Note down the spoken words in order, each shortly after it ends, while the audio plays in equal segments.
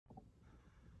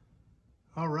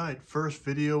All right, first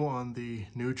video on the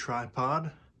new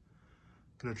tripod.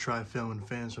 Gonna try filming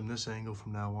fans from this angle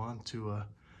from now on to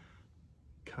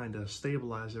kind of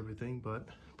stabilize everything. But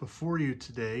before you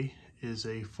today is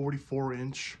a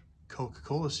 44-inch Coca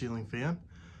Cola ceiling fan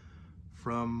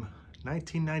from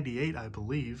 1998, I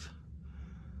believe.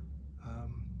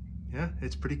 Yeah,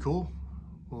 it's pretty cool.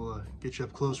 We'll get you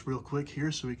up close real quick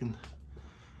here so we can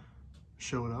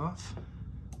show it off.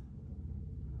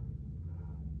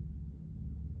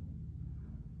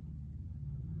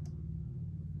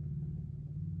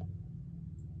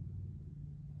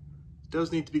 It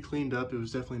does need to be cleaned up. It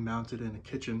was definitely mounted in a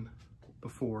kitchen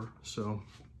before, so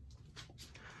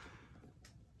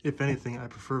if anything, I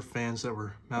prefer fans that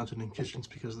were mounted in kitchens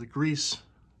because the grease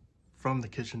from the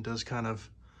kitchen does kind of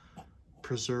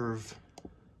preserve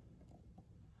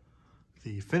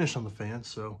the finish on the fan,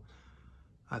 so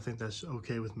I think that's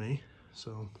okay with me.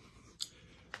 So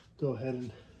go ahead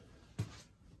and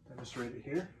demonstrate it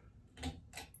here.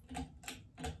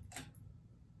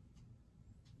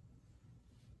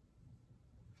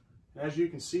 As you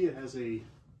can see, it has a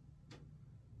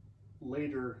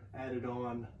later added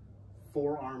on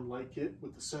four-arm light kit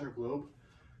with the center globe.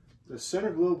 The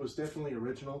center globe was definitely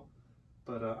original,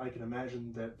 but I can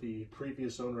imagine that the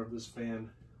previous owner of this fan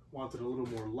wanted a little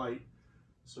more light,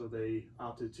 so they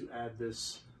opted to add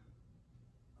this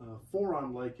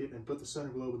four-arm light kit and put the center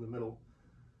globe in the middle.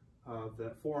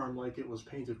 That four-arm light kit was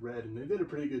painted red, and they did a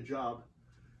pretty good job.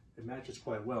 It matches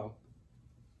quite well.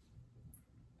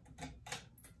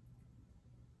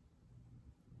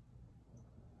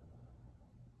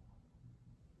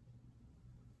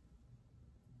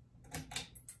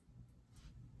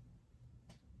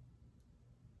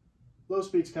 Low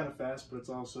speed's kind of fast, but it's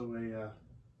also a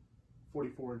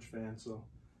 44-inch fan, so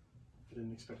I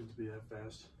didn't expect it to be that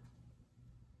fast.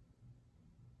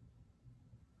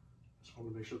 Just want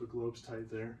to make sure the globe's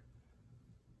tight there.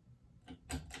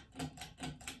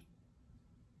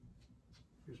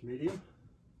 Here's medium.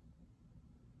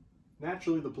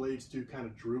 Naturally, the blades do kind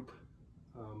of droop.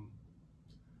 I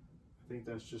think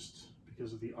that's just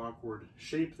because of the awkward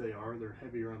shape they are. They're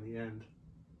heavier on the end.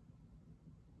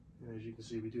 And as you can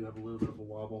see, we do have a little bit of a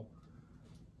wobble.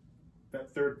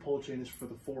 That third pull chain is for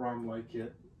the four-arm light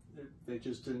kit. They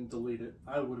just didn't delete it.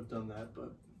 I would have done that,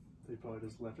 but they probably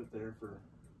just left it there for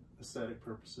aesthetic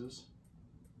purposes.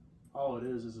 All it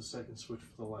is a second switch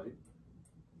for the light.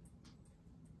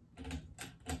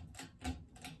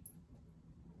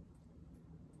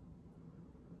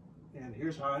 And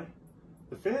here's high.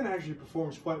 The fan actually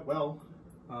performs quite well.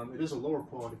 It is a lower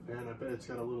quality fan. I bet it's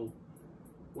got a little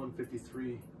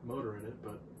 153 motor in it,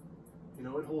 but you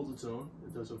know, it holds its own.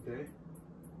 It does okay.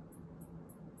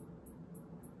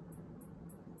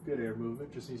 Good air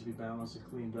movement, just needs to be balanced and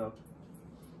cleaned up.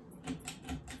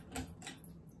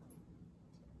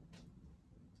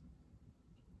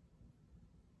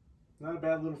 Not a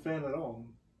bad little fan at all.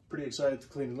 I'm pretty excited to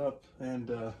clean it up,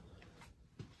 and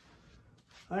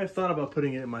I have thought about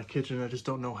putting it in my kitchen. I just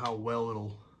don't know how well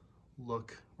it'll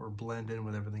look or blend in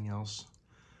with everything else.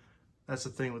 That's the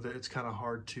thing with it, it's kind of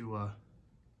hard to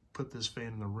put this fan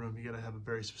in the room. You gotta have a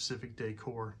very specific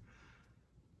decor.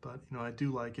 But, you know, I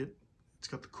do like it. It's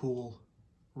got the cool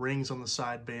rings on the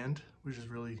side band, which is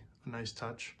really a nice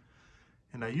touch.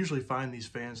 And I usually find these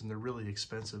fans and they're really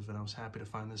expensive, and I was happy to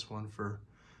find this one for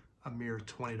a mere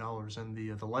 $20. And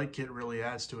the light kit really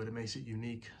adds to it. It makes it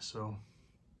unique. So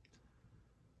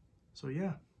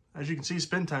yeah, as you can see,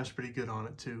 spin time's pretty good on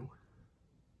it too.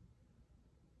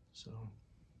 So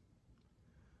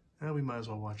we might as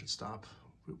well watch it stop.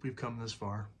 We've come this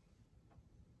far.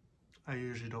 I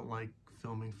usually don't like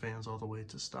filming fans all the way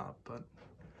to stop, but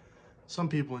some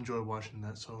people enjoy watching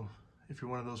that, so if you're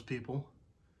one of those people,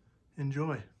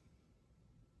 enjoy.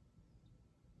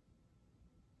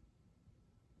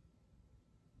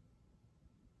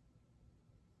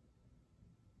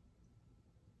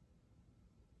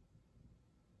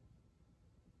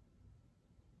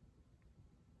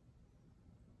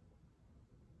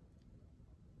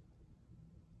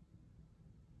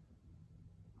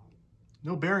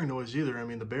 No bearing noise either. I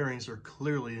mean, the bearings are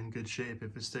clearly in good shape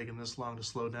if it's taken this long to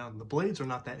slow down. The blades are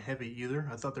not that heavy either.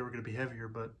 I thought they were going to be heavier,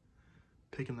 but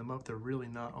picking them up, they're really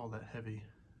not all that heavy.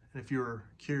 And if you're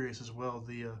curious as well,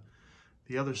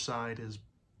 the other side is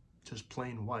just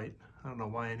plain white. I don't know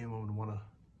why anyone would want to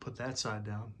put that side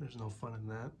down. There's no fun in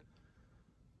that.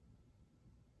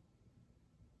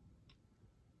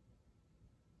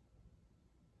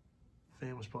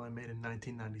 Fan was probably made in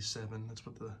 1997. That's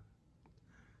what the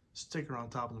sticker on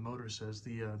top of the motor says.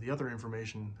 The other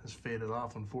information has faded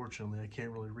off, unfortunately. I can't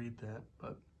really read that,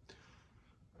 but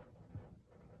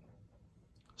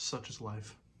such is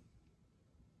life.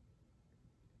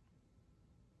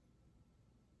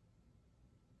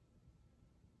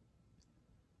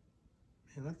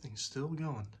 And that thing's still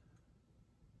going.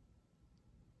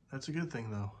 That's a good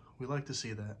thing though. We like to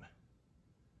see that.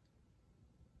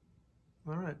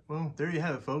 All right, well, there you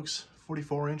have it, folks.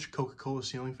 44-inch Coca Cola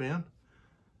ceiling fan.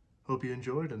 Hope you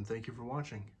enjoyed, and thank you for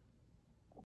watching.